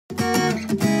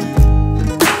Good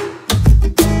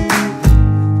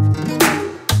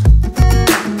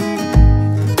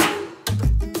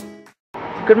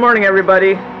morning,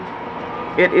 everybody.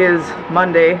 It is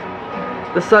Monday.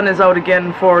 The sun is out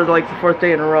again for like the 4th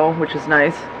day in a row, which is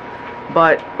nice.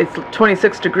 But it's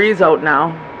 26 degrees out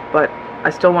now, but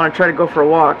I still want to try to go for a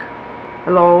walk.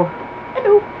 Hello.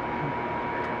 Hello.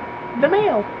 The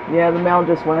mail. Yeah, the mail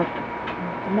just went.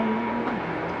 The mail.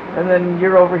 And then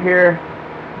you're over here.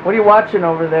 What are you watching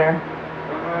over there?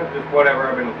 Just whatever.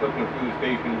 I've been flipping through the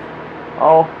stations.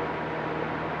 Oh.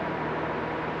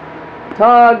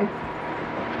 Tug.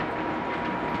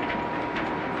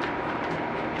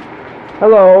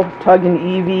 Hello, Tug and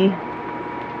Evie.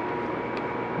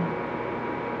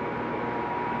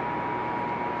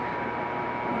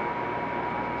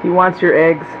 He wants your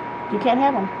eggs. You can't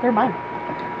have them. They're mine.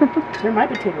 They're my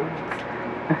potato eggs.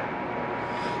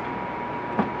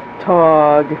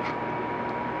 Tug.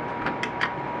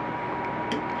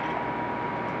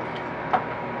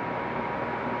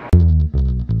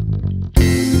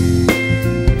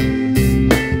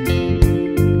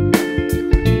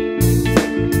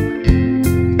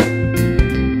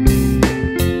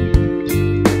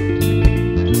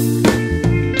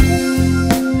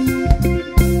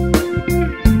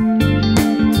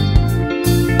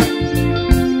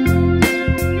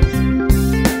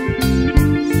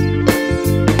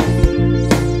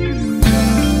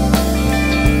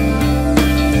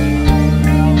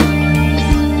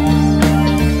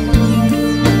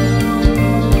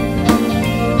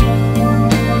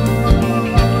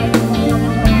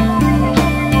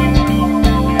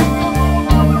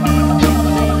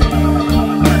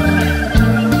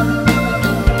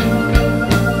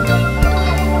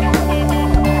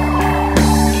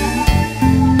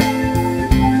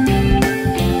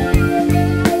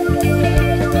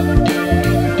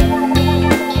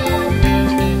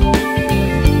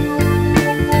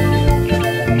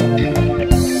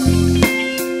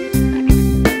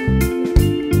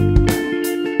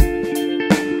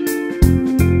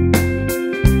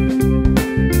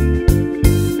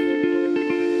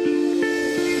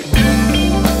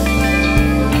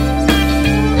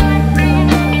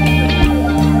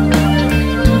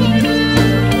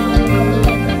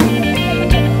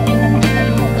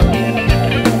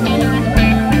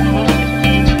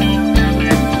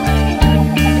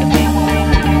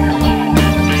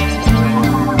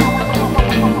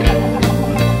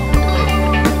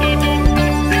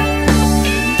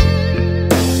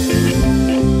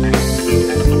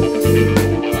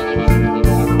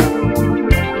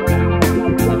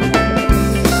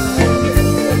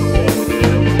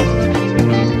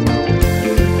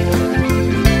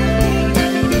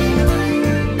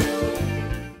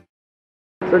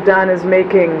 So Don is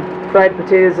making fried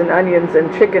potatoes and onions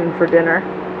and chicken for dinner.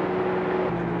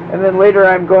 And then later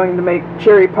I'm going to make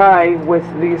cherry pie with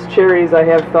these cherries I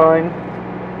have thawing.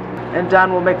 And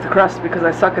Don will make the crust because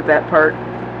I suck at that part.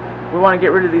 We want to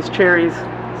get rid of these cherries,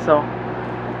 so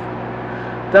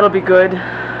that'll be good.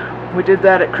 We did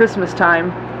that at Christmas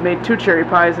time, made 2 cherry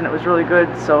pies and it was really good,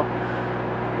 so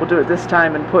we'll do it this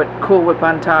time and put Cool Whip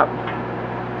on top.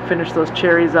 Finish those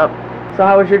cherries up. So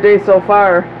how was your day so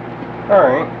far?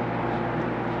 Alright.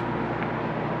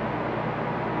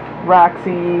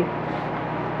 Roxy.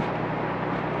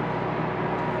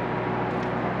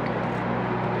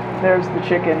 There's the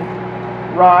chicken.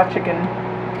 Raw chicken.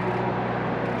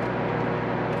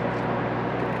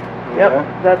 Yep,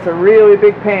 Yeah. that's a really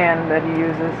big pan that he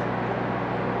uses.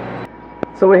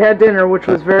 So we had dinner, which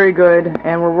was very good,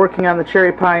 and we're working on the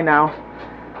cherry pie now.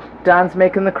 Don's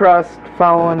making the crust,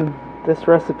 following this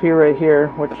recipe right here,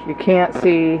 which you can't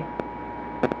see.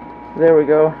 There we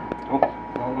go. Oh,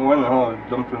 I don't know when the hell I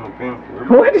dumped it in the pan for.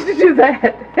 Why did you do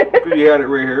that? Because you had it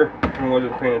right here. I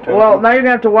wasn't paying attention. Well, now you're going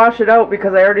to have to wash it out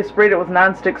because I already sprayed it with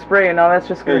non-stick spray, and now that's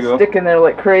just going to stick in there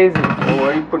like crazy. Oh,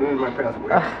 why are you putting it in my pathway?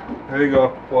 There you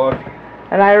go. Wash.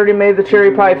 And I already made the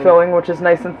cherry pie filling, which is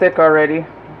nice and thick already.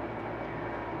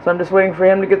 So I'm just waiting for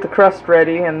him to get the crust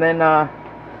ready, and then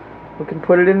we can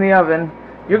put it in the oven.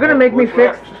 You're going to make me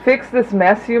fix this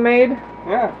mess you made?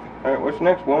 Yeah. Alright, what's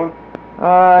next, woman?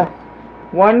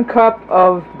 1 cup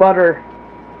of butter,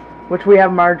 which we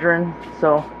have margarine,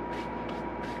 so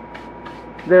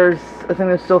I think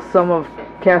there's still some of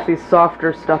Kathy's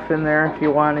softer stuff in there if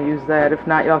you want to use that. If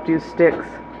not, you'll have to use sticks.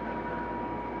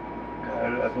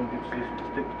 I think it's just the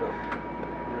stick stuff.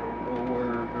 I don't know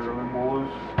where the other bowl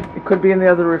is. It could be in the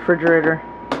other refrigerator.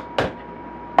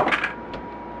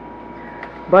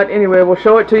 But anyway, we'll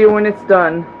show it to you when it's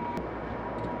done.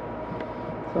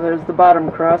 So there's the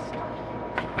bottom crust.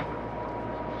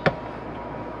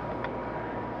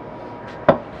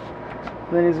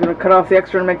 Then he's going to cut off the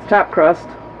extra and make the top crust.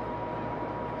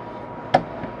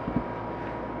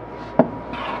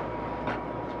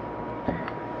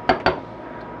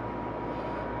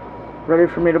 Ready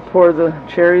for me to pour the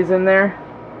cherries in there?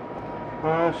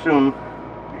 Soon.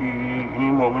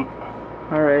 Any moment.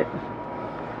 Alright.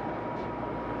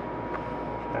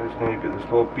 I just need to get this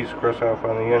little piece of crust off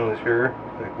on the end this here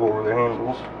that go over the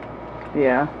handles.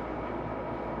 Yeah.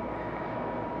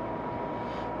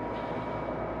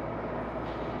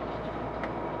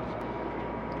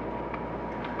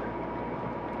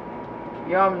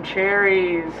 Yum,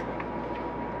 cherries.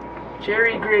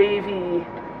 Cherry gravy.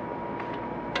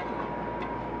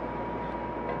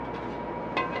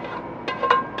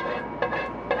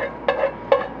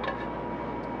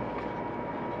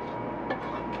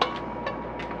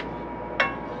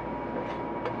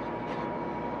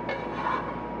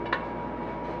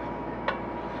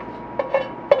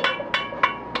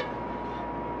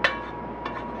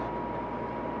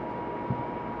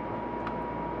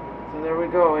 So there we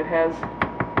go. It has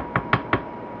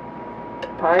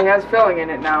pie has filling in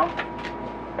it now.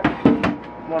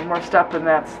 One more step and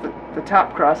that's the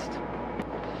top crust.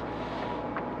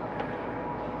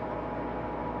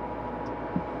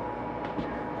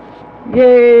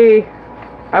 Yay!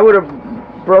 I would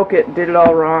have broke it, did it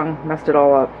all wrong, messed it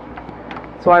all up.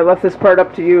 So I left this part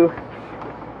up to you.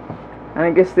 And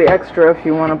I guess the extra, if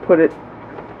you want to put it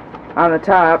on the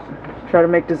top, try to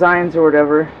make designs or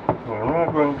whatever. Well, I'm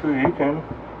not going to, you can.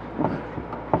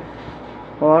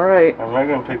 Well, alright. I'm not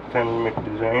going to take the time to make a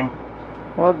design.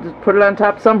 Well, just put it on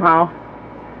top somehow.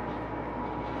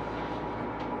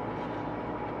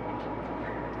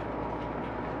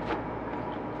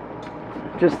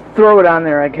 Just throw it on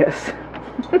there, I guess.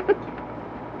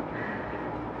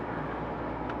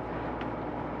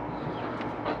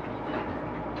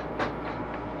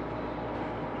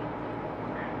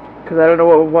 Because I don't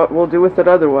know what we'll do with it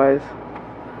otherwise.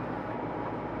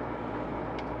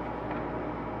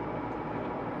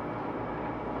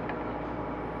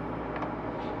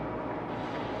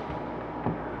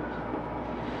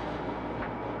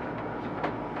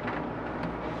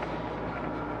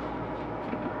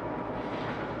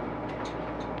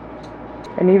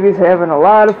 And Evie's having a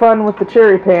lot of fun with the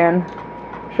cherry filling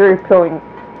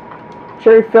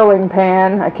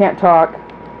pan. I can't talk.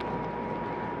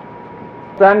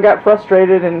 Don got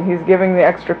frustrated and he's giving the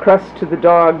extra crust to the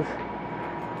dogs.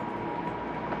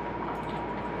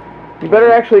 You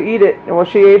better actually eat it. Well,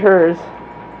 she ate hers.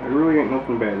 There really ain't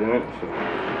nothing bad in it, so.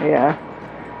 Yeah.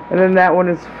 And then that one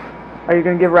is... Are you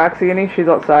going to give Roxy any? She's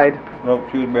outside. Nope,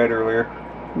 she was bad earlier.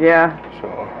 Yeah. So.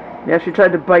 Yeah, she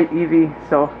tried to bite Evie,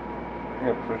 so...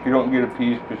 Yep, so she don't get a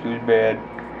piece because she's bad.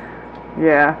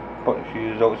 Yeah. But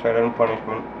she's outside on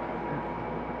punishment.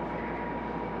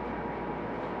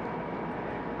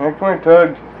 Alright, come here,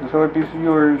 Tug. This other piece is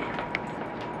yours.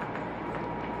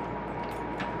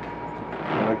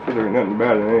 Like I said, there ain't nothing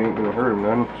bad in it. It ain't gonna hurt him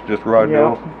none. It's just raw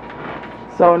dough.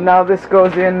 So now this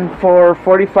goes in for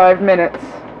 45 minutes.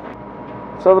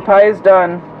 So the pie is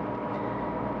done.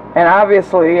 And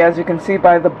obviously, as you can see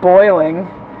by the boiling,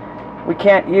 we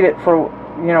can't eat it for,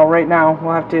 you know, right now.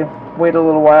 We'll have to wait a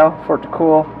little while for it to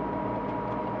cool.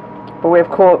 But we have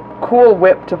cool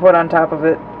whip to put on top of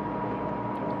it.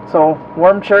 So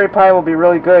warm cherry pie will be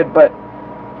really good, but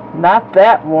not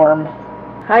that warm.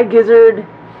 Hi, Gizzard.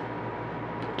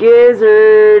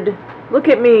 Gizzard. Look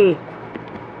at me.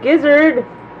 Gizzard.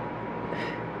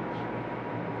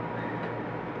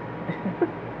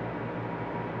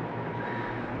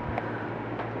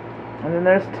 And then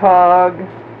there's Tug.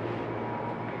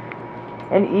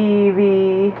 And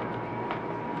Evie.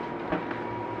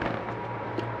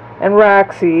 And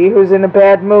Roxy, who's in a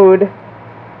bad mood.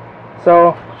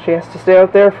 So she has to stay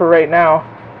out there for right now.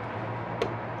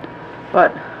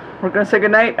 But we're going to say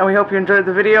goodnight, and we hope you enjoyed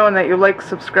the video and that you like,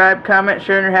 subscribe, comment,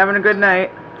 share, and you're having a good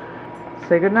night.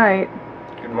 Say goodnight.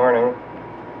 Good morning.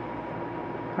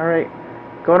 Alright.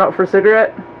 Going out for a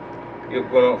cigarette?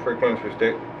 Yep, going out for a cancer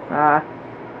stick.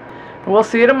 We'll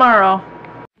see you tomorrow.